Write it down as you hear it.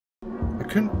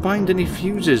Couldn't find any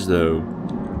fuses though.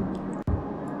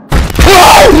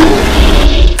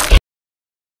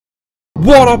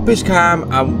 What up, it's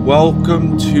Cam, and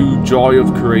welcome to Joy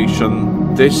of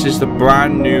Creation. This is the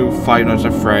brand new Five Nights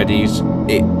at Freddy's.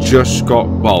 It just got,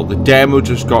 well, the demo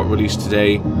just got released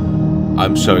today.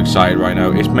 I'm so excited right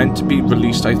now. It's meant to be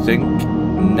released, I think,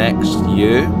 next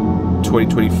year,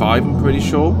 2025, I'm pretty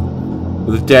sure.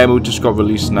 But the demo just got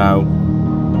released now.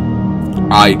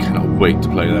 I cannot wait to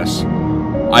play this.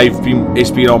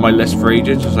 It's been on my list for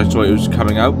ages because I saw it was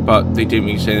coming out, but they didn't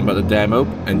really say anything about the demo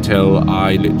until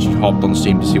I literally hopped on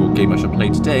Steam to see what game I should play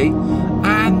today,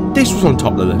 and this was on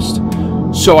top of the list.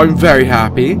 So I'm very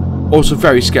happy, also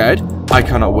very scared. I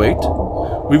cannot wait.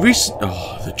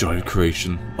 The joy of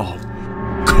creation. Oh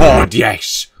God,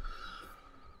 yes.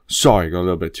 Sorry, I got a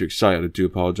little bit too excited. I do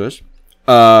apologize.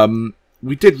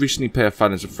 We did recently play a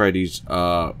Five Nights at Freddy's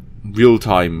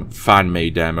real-time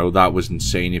fan-made demo. That was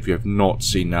insane. If you have not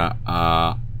seen that,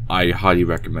 I highly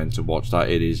recommend to watch that.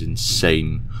 It is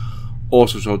insane.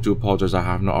 Also, so I do apologize I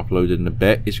have not uploaded in a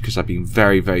bit. It's because I've been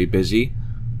very, very busy.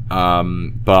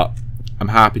 But I'm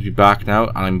happy to be back now,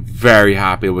 and I'm very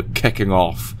happy we're kicking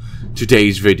off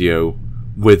today's video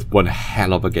with one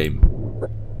hell of a game.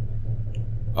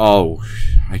 Oh,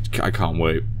 I can't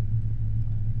wait.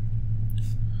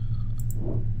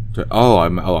 Oh, I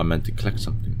meant to click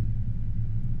something.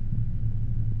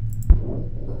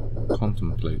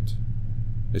 Contemplate.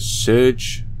 A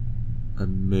surge.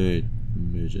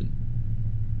 Emergent.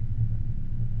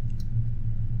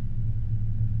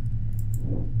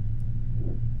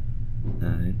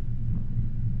 Alright.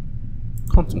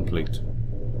 Contemplate.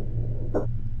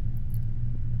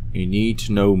 You need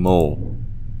to know more.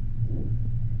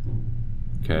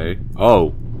 Okay.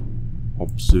 Oh.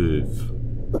 Observe.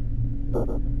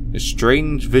 A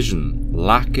strange vision,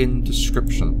 lacking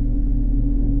description.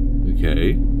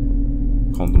 Okay.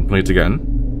 Contemplate again.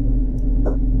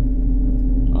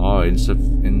 Oh,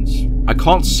 I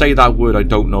can't say that word, I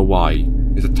don't know why.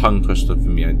 It's a tongue twister for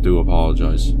me, I do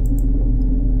apologize.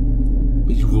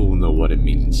 But you all know what it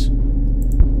means.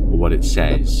 Or what it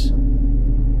says.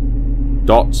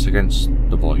 Dots against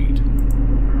the void.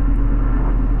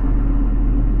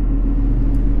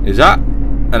 Is that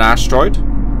an asteroid?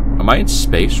 Am I in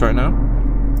space right now?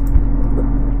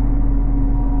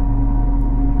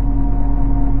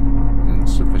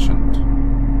 Insufficient.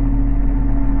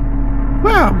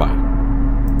 Where am I?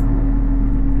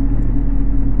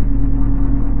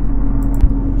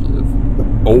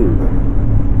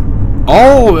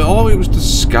 Oh, it was the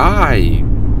sky.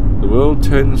 The world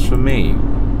turns for me.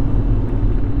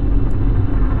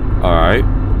 Alright.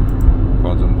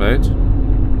 Contemplate.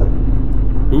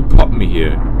 Who popped me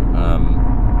here?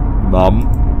 Mum?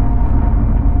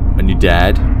 And your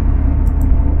dad?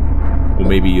 Or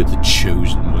maybe you're the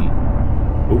chosen one.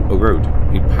 Oh, a road.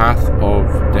 A path of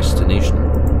destination.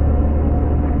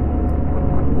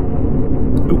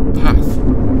 Oh, path.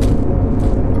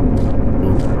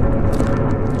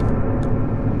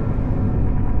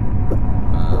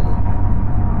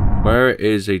 Where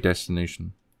is a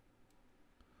destination?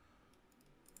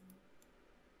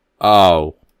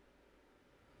 Oh.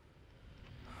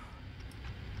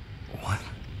 What?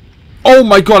 Oh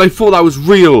my God, I thought that was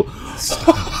real!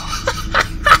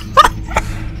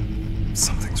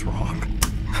 Something's wrong.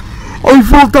 I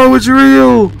thought that was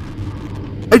real!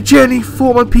 I genuinely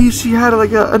thought my PC had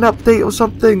like an update or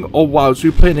something. Oh wow, so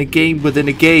we're playing a game within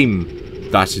a game.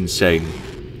 That's insane.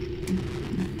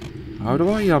 How do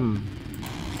I,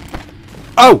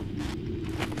 Oh!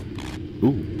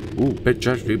 Ooh, bit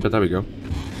judgy, but there we go.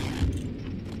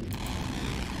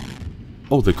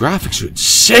 Oh, the graphics are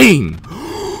insane!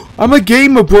 I'm a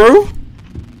gamer, bro!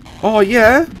 Oh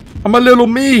yeah? I'm a little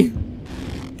me!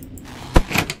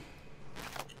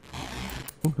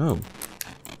 Oh no.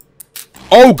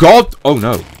 Oh God! Oh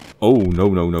no. Oh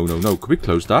no. Can we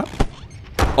close that?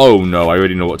 Oh no, I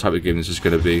already know what type of game this is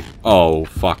gonna be. Oh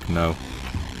fuck no.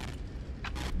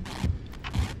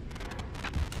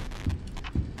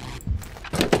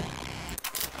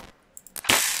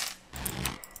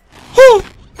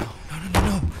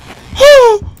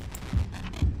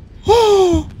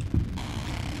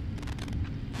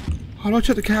 How do I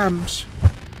check the cams?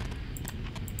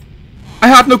 I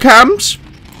have no cams!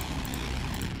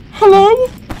 Hello?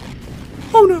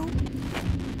 Oh no.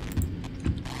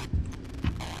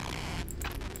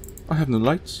 I have no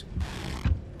lights.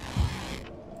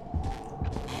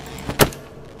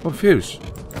 Oh, fuse.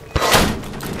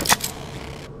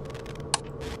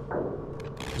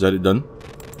 Is that it done?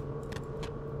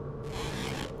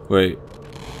 Wait.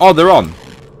 Oh, they're on.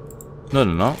 No, they're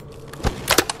not.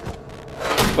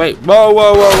 Wait. Whoa.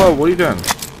 What are you doing?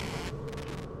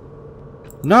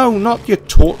 No, not your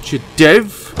torch, you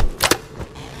div.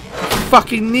 I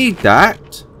fucking need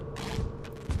that.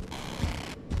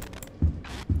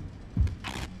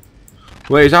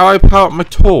 Wait, is that how I power up my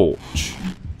torch?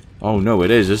 Oh no,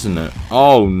 it is, isn't it?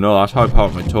 Oh no, that's how I power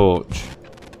up my torch.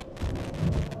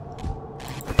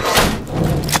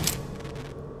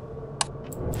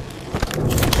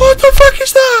 What the fuck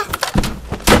is that?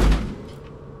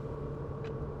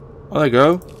 Oh, there you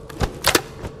go.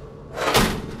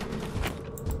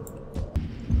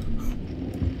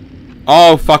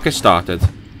 Oh fuck, it started.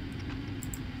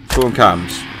 Someone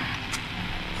comes.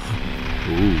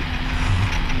 Ooh.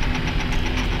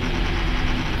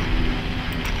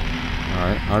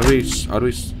 Alright, how do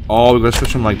we, oh, we're gonna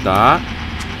switch them like that?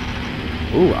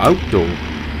 Ooh, outdoor.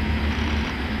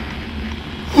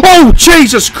 Oh,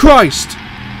 Jesus Christ!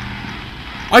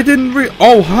 I didn't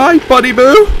oh, hi, buddy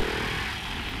boo!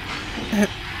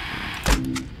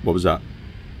 What was that?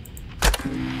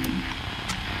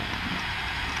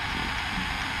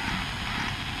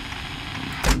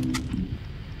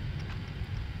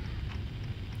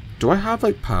 Do I have,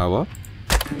 like, power?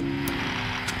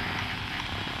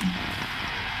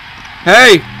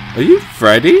 Hey! Are you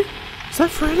Freddy? Is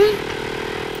that Freddy?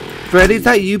 Freddy, is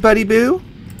that you, buddy boo?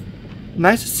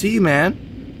 Nice to see you, man.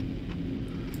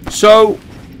 So...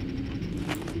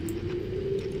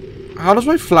 how does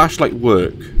my flashlight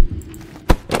work?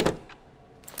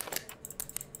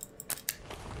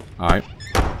 Alright.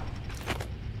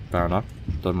 Fair enough.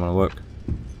 Doesn't want to work.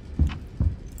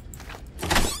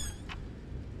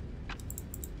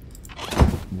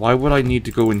 Why would I need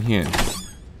to go in here?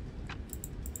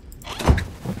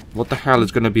 What the hell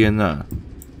is going to be in there?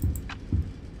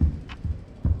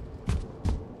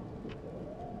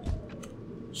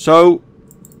 So,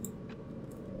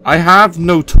 I have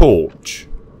no torch.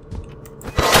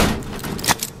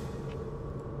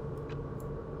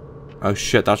 Oh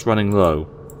shit, that's running low.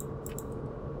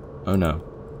 Oh no.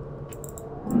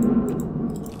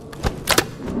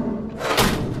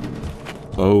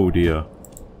 Oh dear.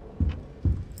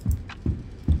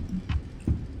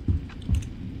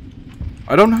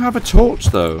 I don't have a torch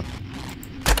though.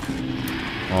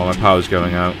 Oh, my power's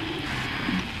going out.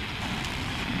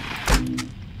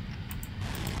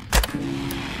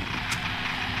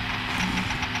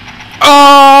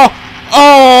 Oh!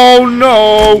 Oh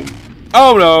no!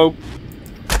 Oh no!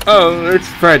 Oh, it's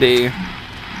Freddy.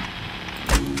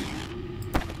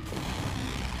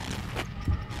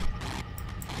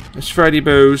 It's Freddy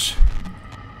Booze.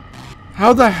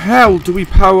 How the hell do we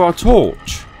power our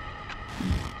torch?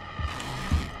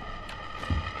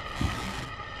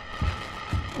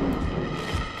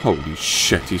 Holy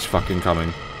shit, he's fucking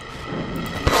coming.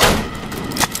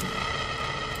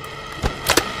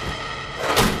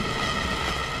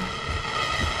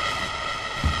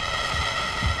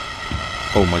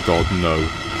 Oh my god, no.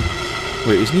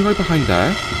 Wait, isn't he right behind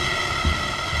there?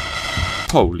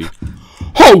 Holy...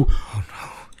 Oh!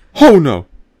 Oh no!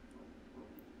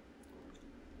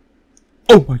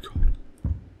 Oh my god.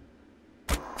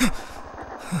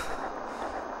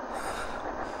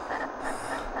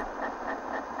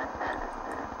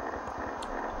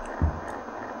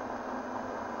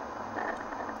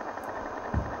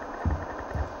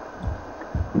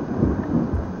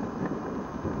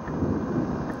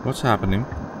 What's happening?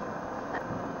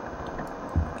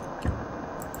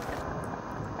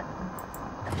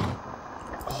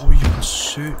 Oh, you can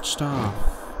search stuff.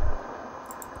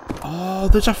 Oh,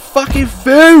 there's a fucking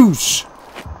fuse!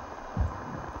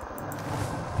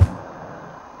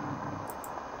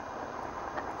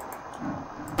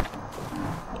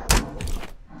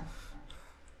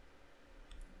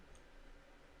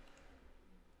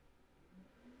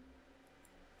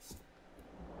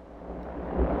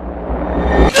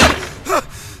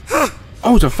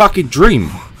 Oh, it's a fucking dream.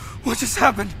 What just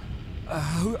happened?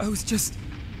 I was just...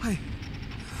 Let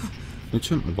me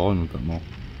turn the volume a bit more.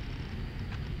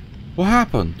 What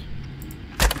happened?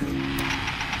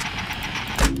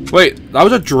 Wait, that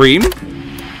was a dream?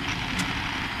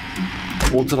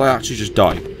 Or did I actually just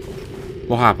die?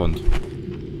 What happened?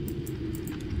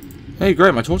 Hey,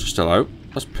 great, my torch is still out.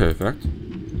 That's perfect.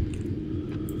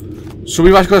 So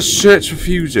we've actually got to search for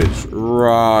fuses.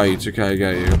 Right, okay, I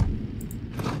get you.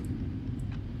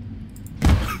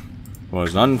 Well,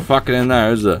 there's none fucking in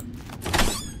there, is there?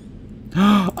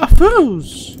 A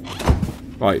fuse!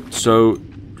 Right, so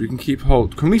we can keep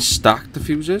hold. Can we stack the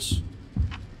fuses?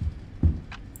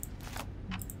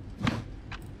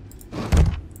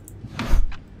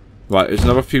 Right, there's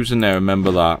another fuse in there,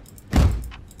 remember that.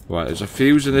 Right, there's a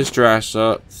fuse in this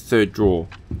dresser, third drawer.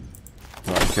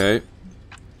 Right, okay.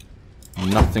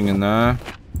 Nothing in there.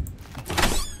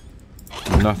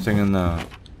 Nothing in there.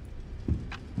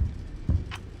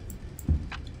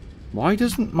 Why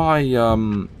doesn't my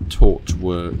torch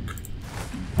work?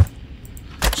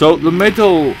 So the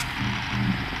middle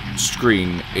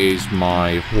screen is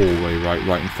my hallway,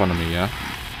 right in front of me, yeah?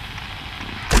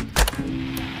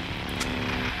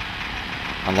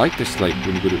 I like this, like,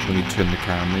 when you turn the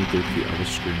camera, you go to the other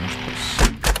screen. That's quite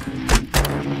sick.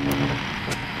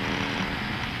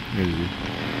 Maybe.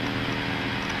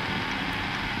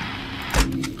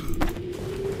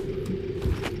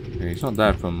 Okay, he's not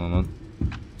there for a moment.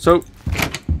 So...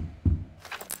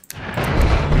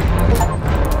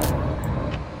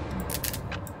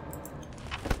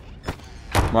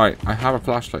 Right, I have a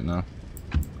flashlight now.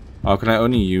 Oh, can I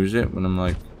only use it when I'm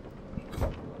like...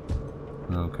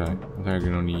 Okay, I think I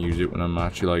can only use it when I'm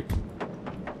actually like...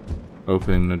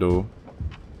 opening the door.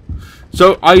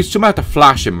 So, I assume I have to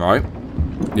flash him, right?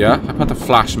 Yeah? I have to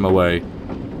flash him away.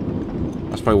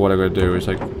 That's probably what I gotta do, is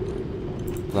like...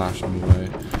 flash him away.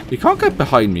 He can't get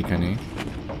behind me, can he?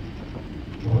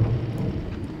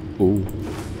 Ooh.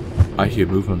 I hear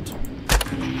movement.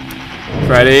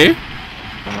 Freddy?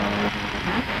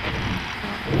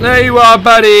 There you are,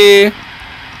 buddy!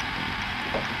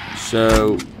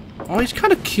 So... Oh, he's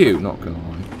kind of cute, not gonna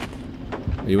lie.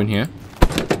 Are you in here?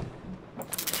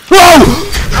 Whoa!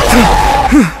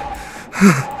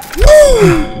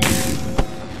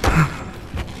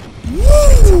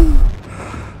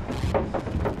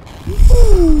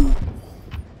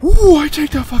 Ooh, I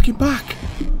take that fucking back.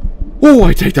 Oh,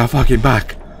 I take that fucking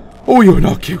back. Oh, you're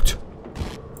not cute.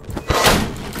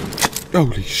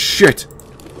 Holy shit.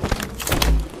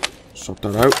 Sort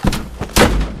that out.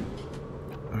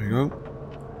 There you go.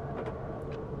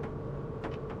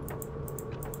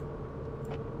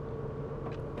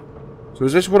 So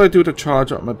is this what I do to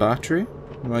charge up my battery?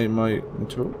 My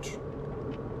torch?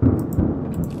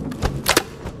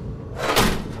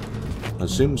 I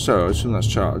assume so. I assume that's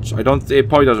charged. I don't... It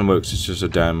probably doesn't work 'cause it's just a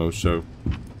demo, so...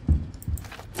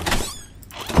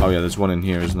 Oh yeah, there's one in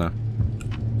here, isn't there?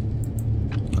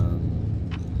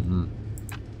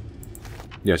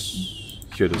 Yes.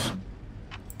 Here it is.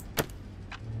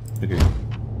 Okay.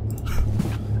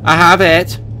 I have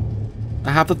it!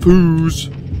 I have the fuse!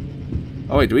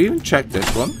 Oh wait, do we even check this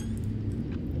one?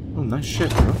 Oh, nice shit,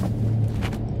 bro.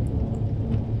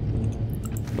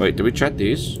 Wait, did we check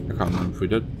these? I can't remember if we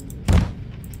did.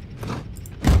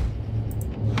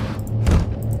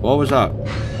 What was that?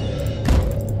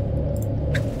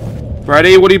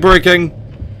 Freddy, what are you breaking?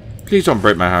 Please don't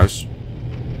break my house.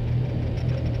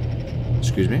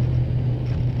 Excuse me?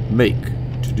 Make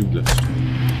to-do list.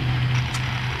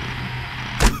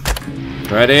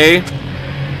 Freddy?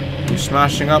 You're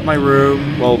smashing up my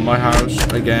room. Well, my house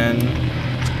again.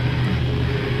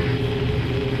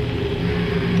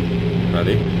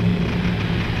 Ready?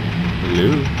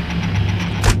 Hello?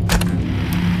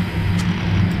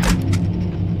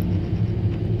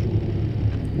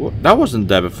 What? That wasn't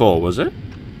there before, was it?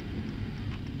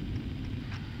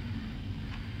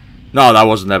 No, that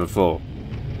wasn't there before.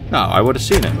 No, I would have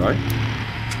seen it, right?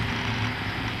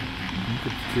 I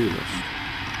could do this.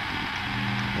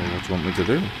 Well, what do you want me to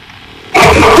do?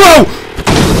 Whoa!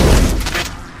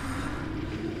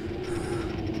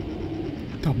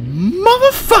 The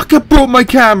motherfucker brought my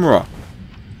camera!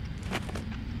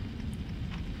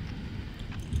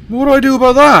 What do I do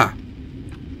about that?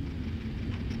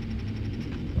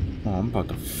 Oh, I'm about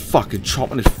to fucking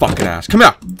chop on his fucking ass. Come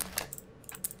here!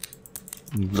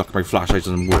 Look, my flashlight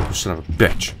doesn't work, you son of a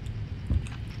bitch.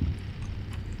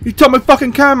 You took my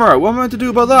fucking camera! What am I meant to do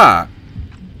about that?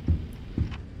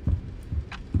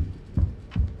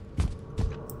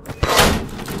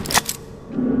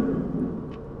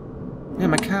 Yeah,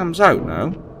 my cam's out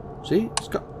now. See? It's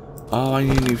got... Oh, I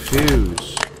need a new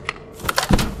fuse.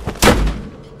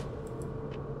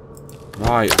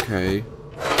 Right, okay.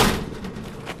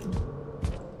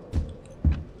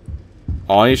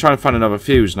 Oh, I need to try and find another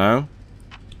fuse now.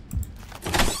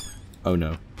 Oh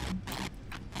no.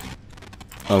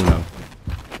 Oh no.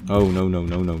 Oh no, no,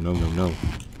 no, no, no, no, no.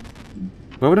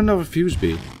 Where would another fuse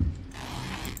be?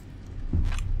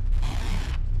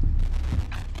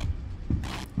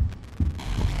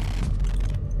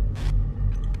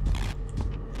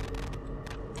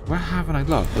 Where haven't I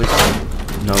looked?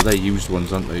 No, they're used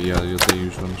ones, aren't they? Yeah, they're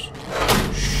used ones.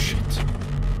 Shit.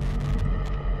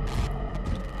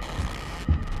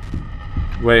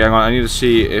 Wait, hang on. I need to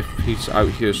see if he's out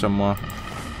here somewhere.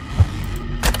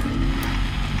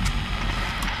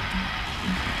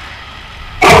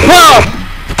 Ah!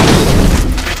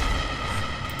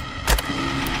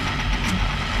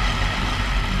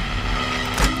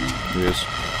 Here he is.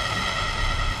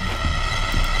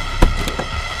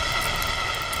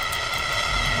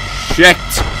 Shit!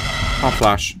 I'll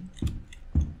flash.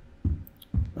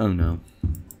 Oh no.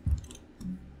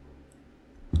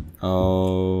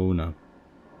 Oh no.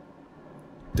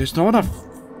 There's not enough.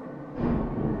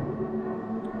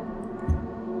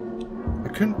 I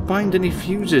couldn't find any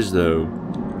fuses though.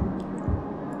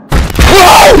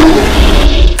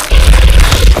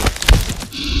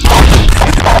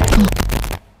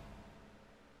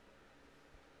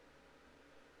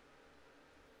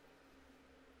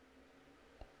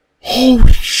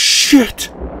 Holy shit!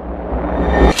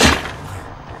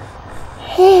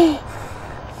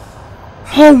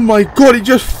 Oh my god, he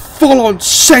just full on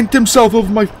sent himself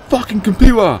over my fucking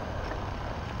computer!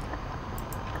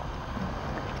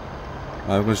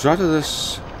 I've constructed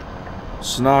this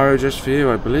scenario just for you.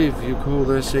 I believe you call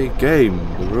this a game.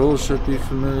 The rules should be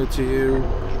familiar to you.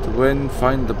 To win,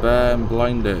 find the bear and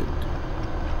blind it.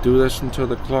 Do this until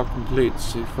the clock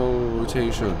completes a full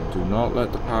rotation. Do not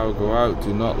let the power go out.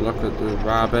 Do not look at the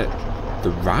rabbit.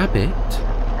 The rabbit?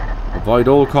 Avoid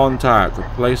all contact.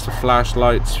 Replace the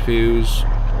flashlight's fuse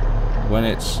when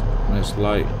its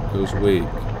light goes weak.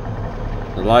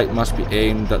 The light must be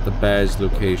aimed at the bear's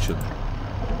location.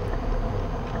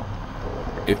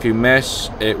 If you miss,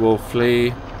 it will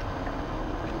flee.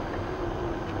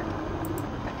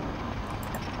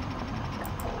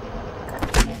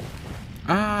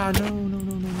 Ah, no.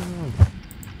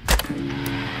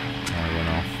 I went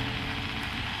off.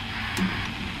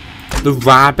 The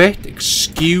rabbit?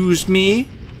 Excuse me?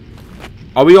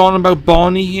 Are we on about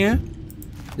Barney here?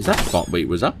 Is that wait,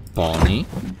 was that Barney?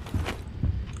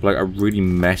 Like a really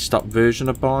messed up version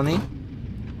of Barney?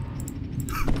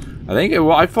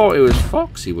 I thought it was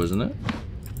Foxy, wasn't it?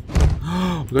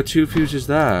 We've got 2 fuses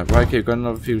there. Right, okay, we've got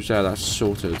another fuse there. That's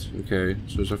sorted. Okay,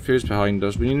 so there's a fuse behind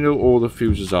us. We need to know all the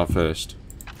fuses are first.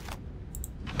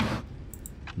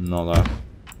 Not that.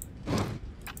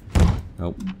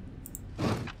 Nope.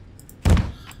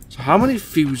 So how many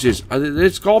fuses?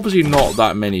 There's obviously not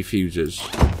that many fuses.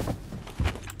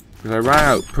 Because I ran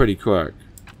out pretty quick.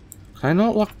 Can I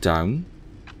not lock down?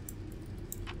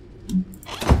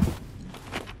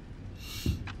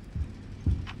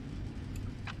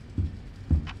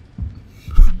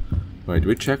 Wait, do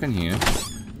we check in here?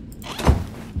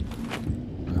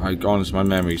 Honestly, my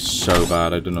memory's so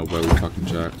bad, I don't know where we fucking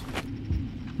checked.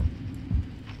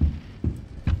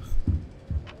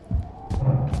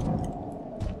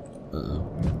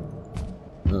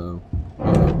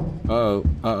 Uh-oh.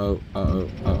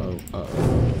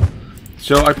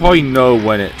 So I probably know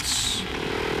when it's...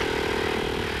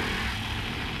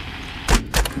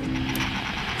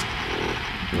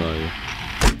 Where are you?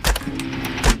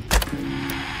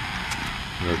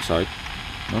 You're outside.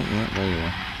 Oh, yeah, there you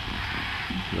are.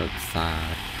 You're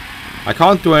outside. I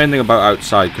can't do anything about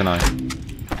outside, can I? Can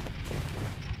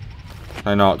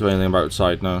I not do anything about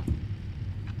outside? No.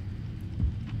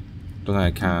 Don't think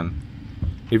I can.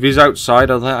 If he's outside, I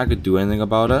don't think I could do anything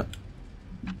about it.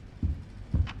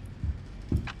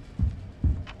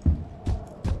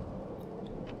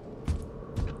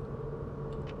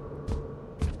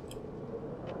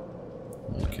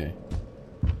 Okay.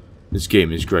 This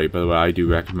game is great, by the way. I do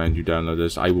recommend you download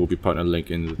this. I will be putting a link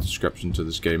in the description to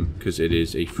this game because it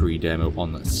is a free demo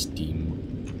on Steam.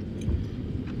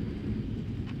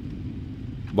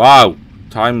 Wow!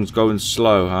 Time's going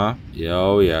slow, huh? Yeah,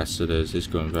 oh yes it is. It's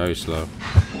going very slow.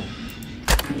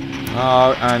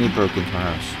 Oh, and he broke into my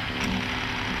house.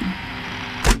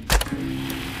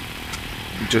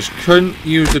 He just couldn't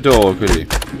use the door, could he?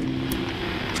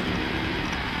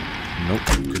 Nope,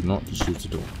 could not just use the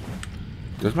door.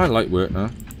 Does my light work now?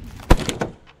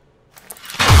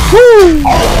 Woo!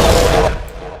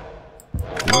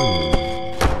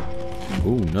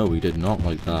 Oh no, he did not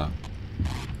like that.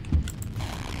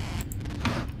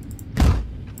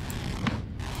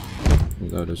 Oh,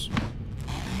 there it is.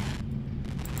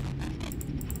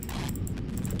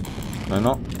 Can I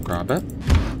not grab it?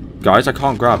 Guys, I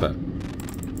can't grab it.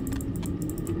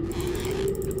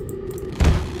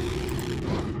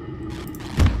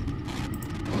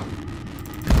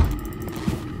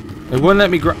 It wouldn't let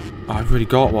me grab. Oh, I've already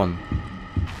got one.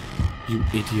 You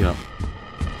idiot.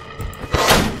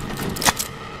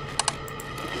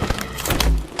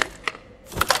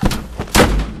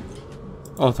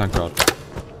 Oh, thank God.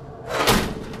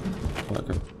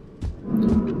 Okay.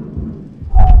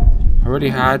 I already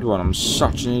had one. I'm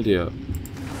such an idiot.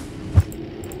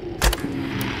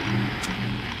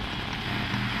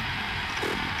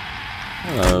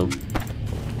 Hello.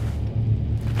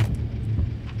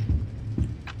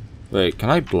 Wait, can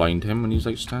I blind him when he's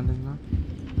like standing there?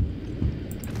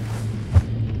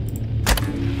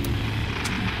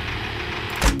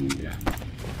 Yeah.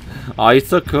 I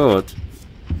could.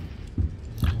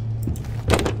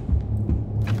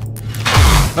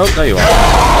 Oh, there you are.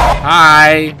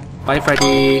 Hi. Bye,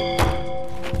 Freddy.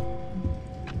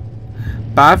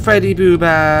 Bye, Freddy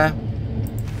Booba.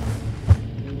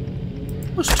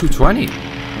 Oh, it's 220.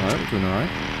 Alright, we're doing alright.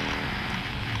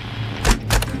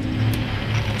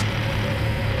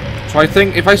 So I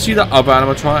think if I see the other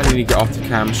animatronic, I need to get off the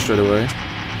cam straight away.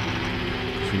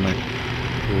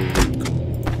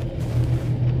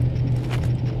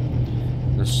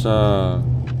 Let's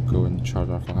go and charge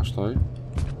our flashlight.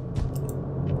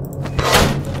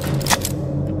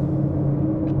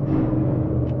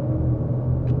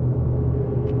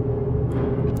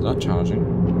 Is that charging?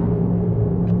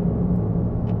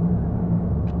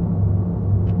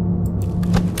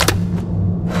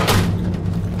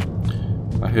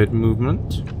 I heard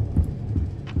movement.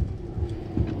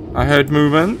 I heard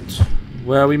movement.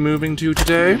 Where are we moving to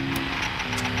today?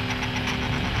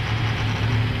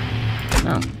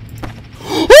 Oh.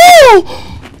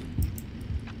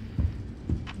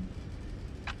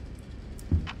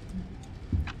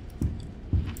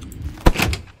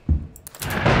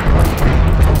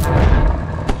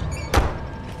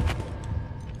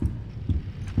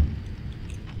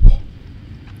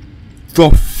 The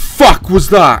fuck was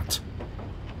that?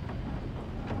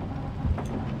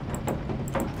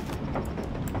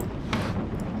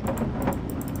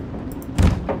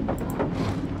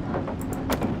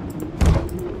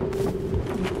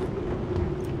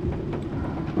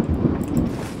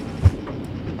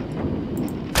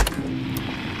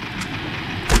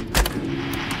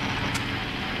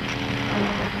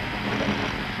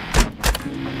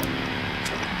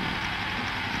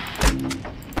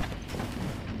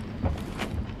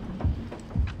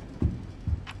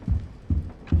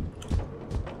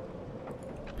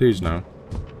 Please no.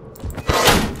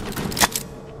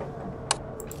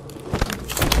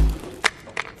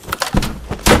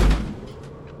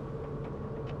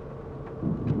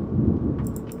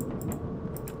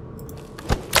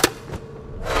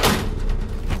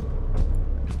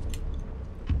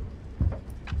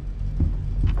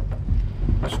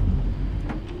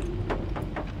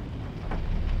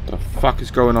 What the fuck is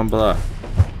going on below?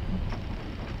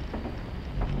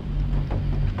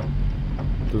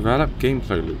 Develop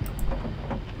gameplay loop.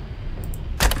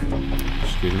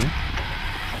 Excuse me.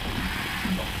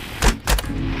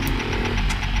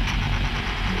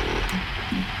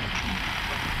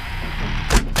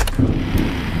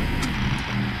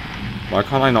 Why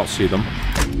can't I not see them?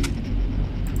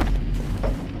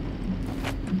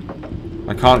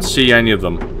 I can't see any of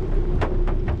them.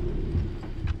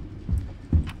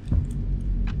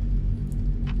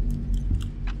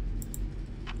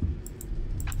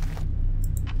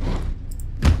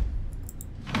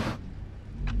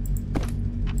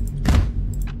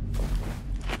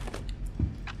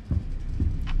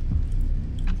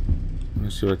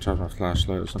 See if I charge my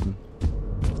flashlight or something.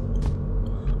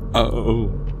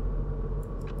 Oh.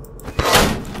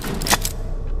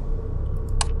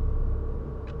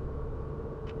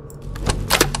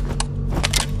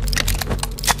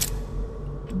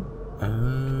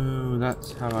 Oh,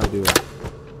 that's how I do it.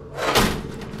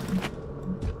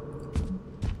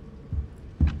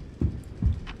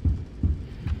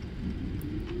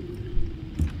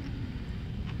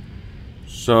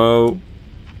 So,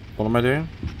 what am I doing?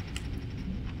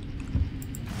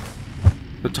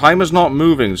 The timer's not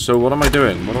moving, so what am I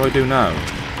doing? What do I do now?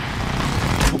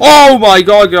 Oh my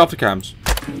god, get off the cams.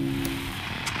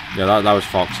 Yeah, that was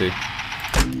Foxy.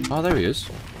 Oh, there he is.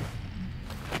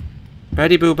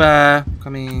 Freddy Boo Bear,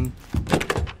 coming.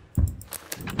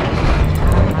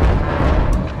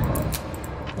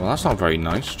 Well, that's not very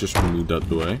nice, just moved out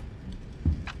the way.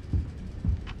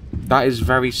 That is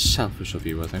very selfish of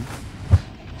you, I think.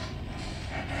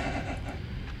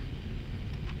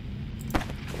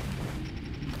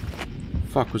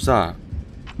 Fuck was that?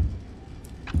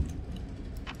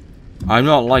 I'm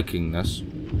not liking this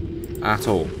at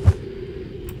all.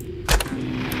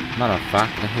 Matter of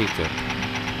fact, I hate it.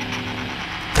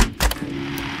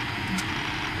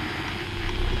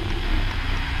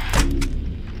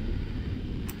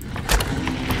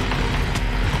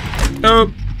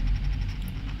 Nope.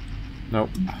 Nope.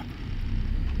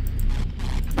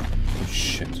 Oh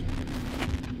shit.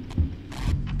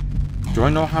 Do I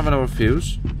not have another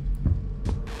fuse?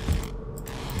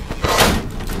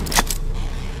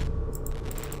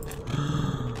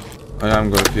 I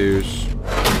haven't got a fuse.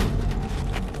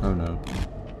 Oh no.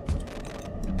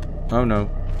 Oh no.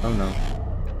 Oh no.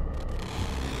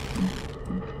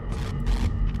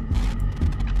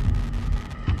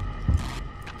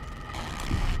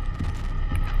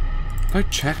 I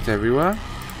checked everywhere.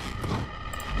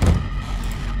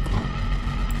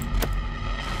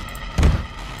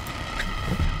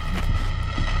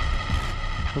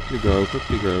 Quickly go,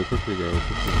 quickly go, quickly go,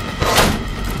 quickly go.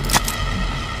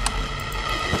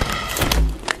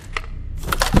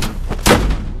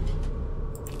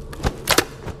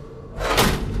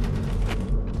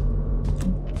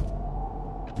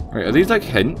 Right, are these like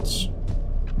hints?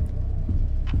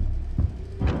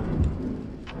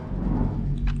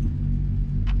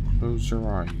 Close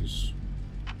your eyes.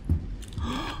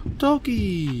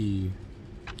 Doggy!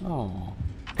 Oh.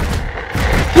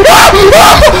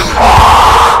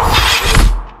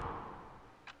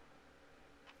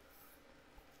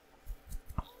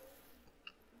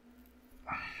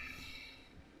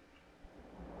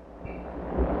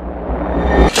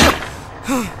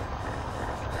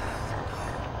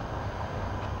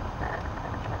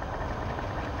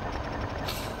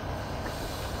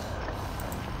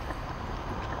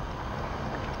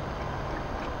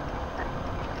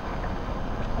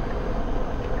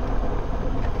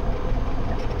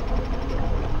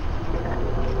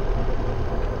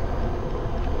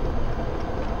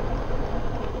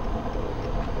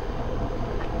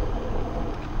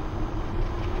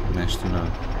 Nice to know.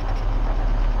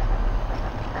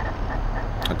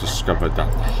 I discovered that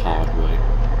the hard way.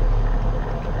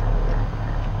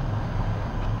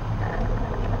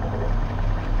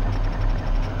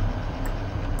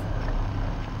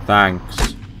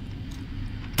 Thanks.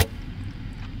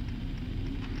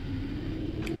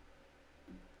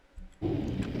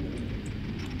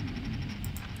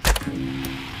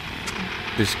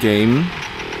 This game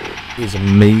is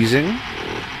amazing,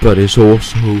 but it's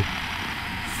also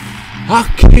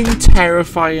fucking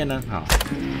terrifying and hard.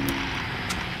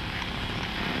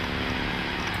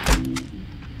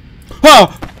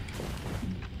 Oh!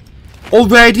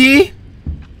 Already?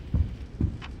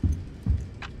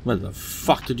 Where the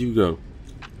fuck did you go?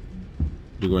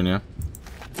 You go in here?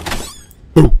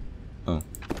 Oh. Oh.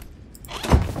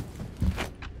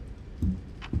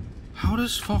 How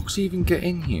does Fox even get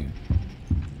in here?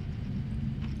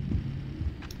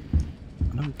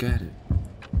 I don't get it.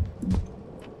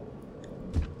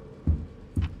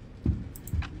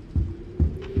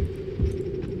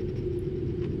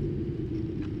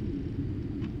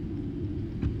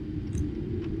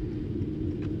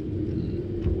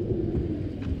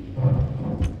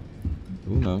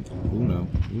 No, oh no,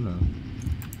 oh no.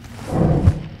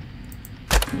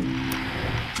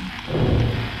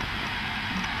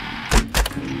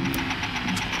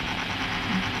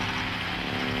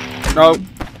 No.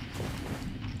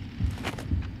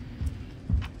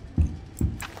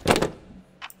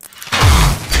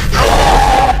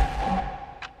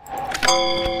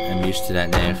 I'm used to that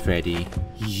now, Freddy.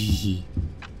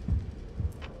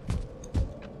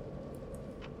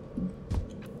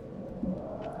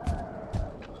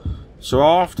 So how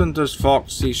often does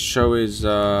Foxy show his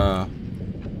show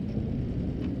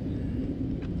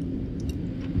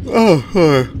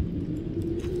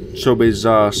his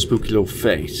spooky little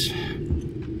face?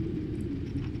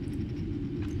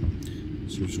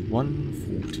 So it's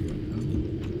 140 right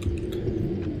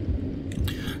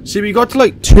now. See, we got to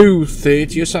like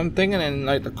 2:30 or something, and then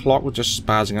like the clock was just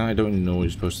spazzing out. I don't even know what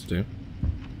you're supposed to do.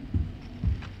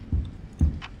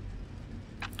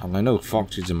 I know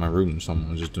Foxy's in my room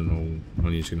somewhere, I just don't know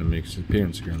when he's gonna make his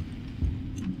appearance again.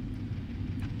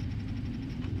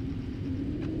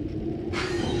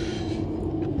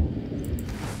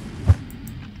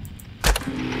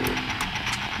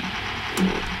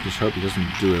 Just hope he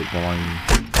doesn't do it while I'm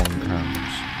on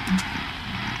cameras.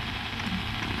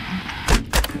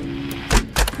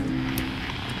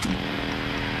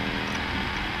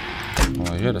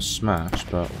 Well, I heard a smash,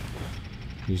 but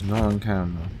he's not on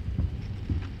camera.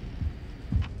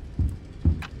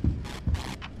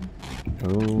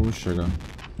 Oh, sugar.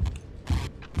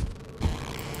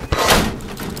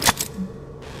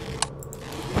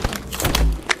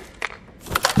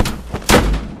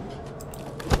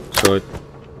 Good.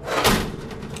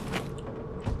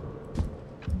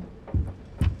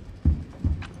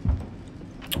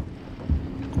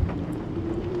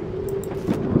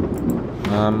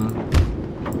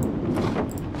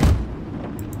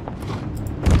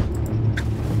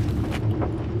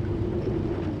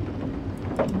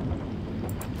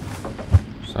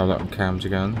 So that on cams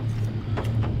again.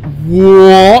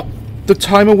 What? The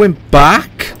timer went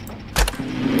back?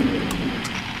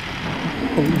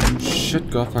 Oh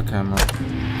shit, go off that camera.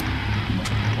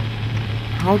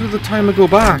 How did the timer go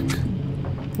back?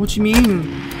 What do you mean?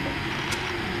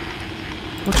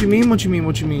 What do you mean, what do you mean,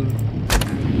 what do you mean?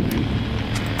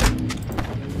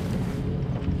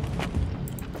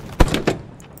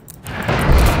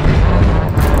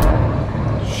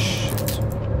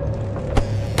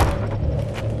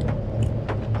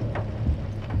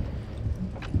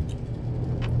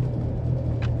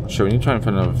 shit, we need to try and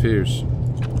find another fuse.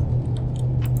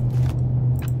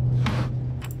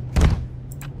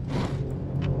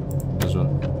 This one.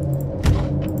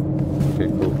 Okay,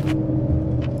 cool.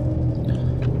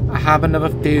 I have another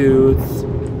fuse.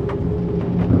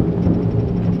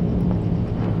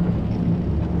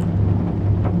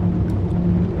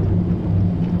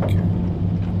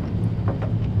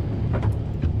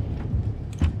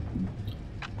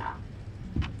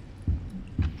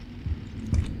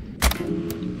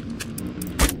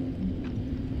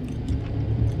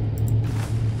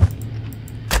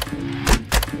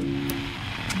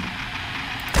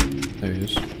 There he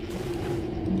is. So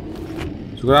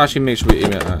we're gonna actually make sure we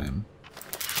aim it at him.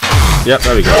 Yep,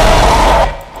 there we go.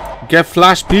 Get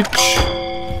flash, bitch!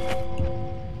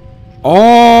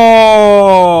 Oh!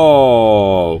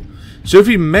 So if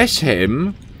we miss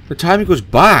him, the timer goes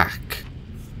back.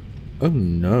 Oh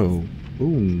no. Oh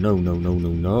no, no, no, no,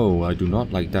 no. I do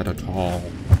not like that at all.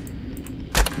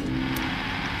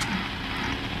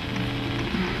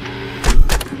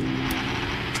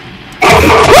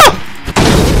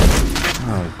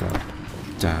 Oh god.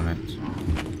 Damn it.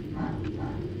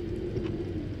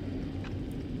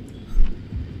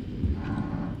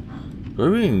 Do I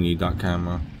really need that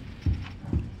camera?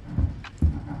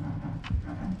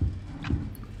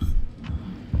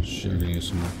 Shit, I can get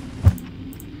some more.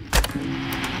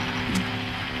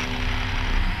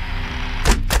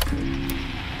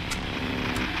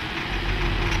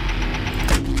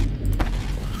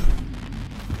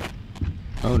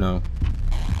 Oh no.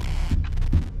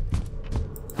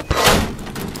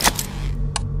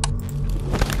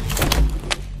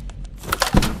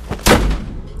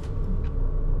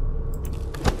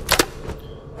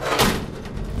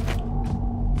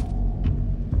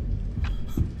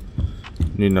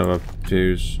 Need another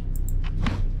fuse.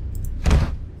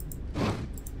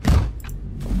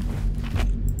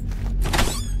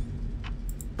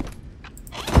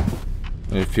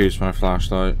 Need a fuse for my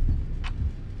flashlight.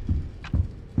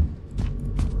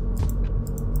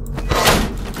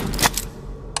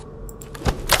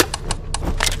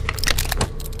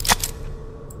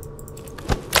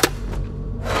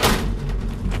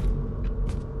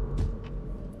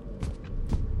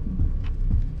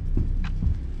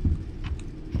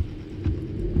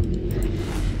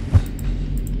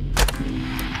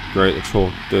 Great,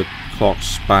 the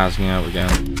clock's spazzing out again.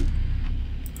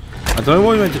 I don't know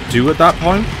what we meant to do at that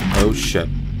point. Oh shit.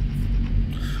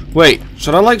 Wait,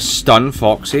 should I like stun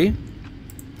Foxy?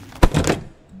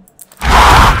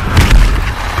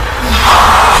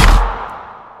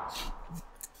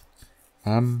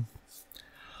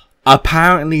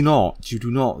 Apparently not. You do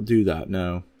not do that,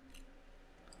 no.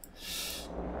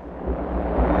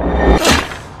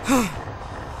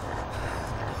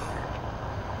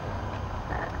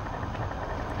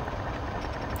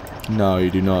 No,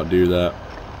 you do not do that.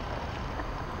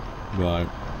 Right.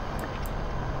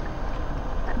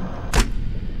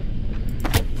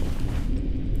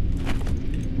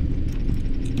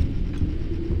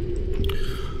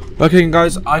 Okay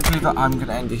guys, I believe that I'm going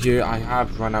to end it here. I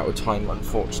have run out of time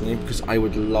unfortunately because I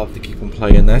would love to keep on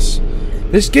playing this.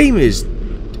 This game is...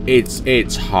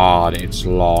 It's hard, it's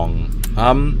long.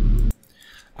 I'm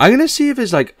going to see if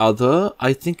there's like other...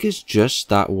 I think it's just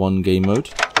that one game mode.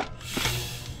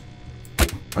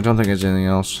 I don't think there's anything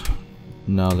else.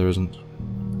 No, there isn't.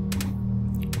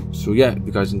 So yeah, if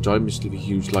you guys enjoyed, just leave a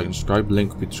huge like and subscribe.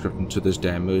 Link will be in the description to this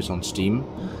demo. It's on Steam.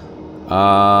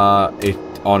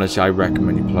 Honestly, I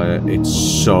recommend you play it. It's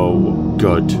so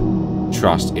good.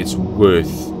 Trust, it's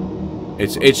worth.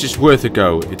 It's just worth a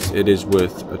go. It is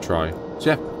worth a try.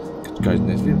 So yeah, catch you guys in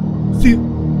the next video. See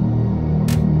you.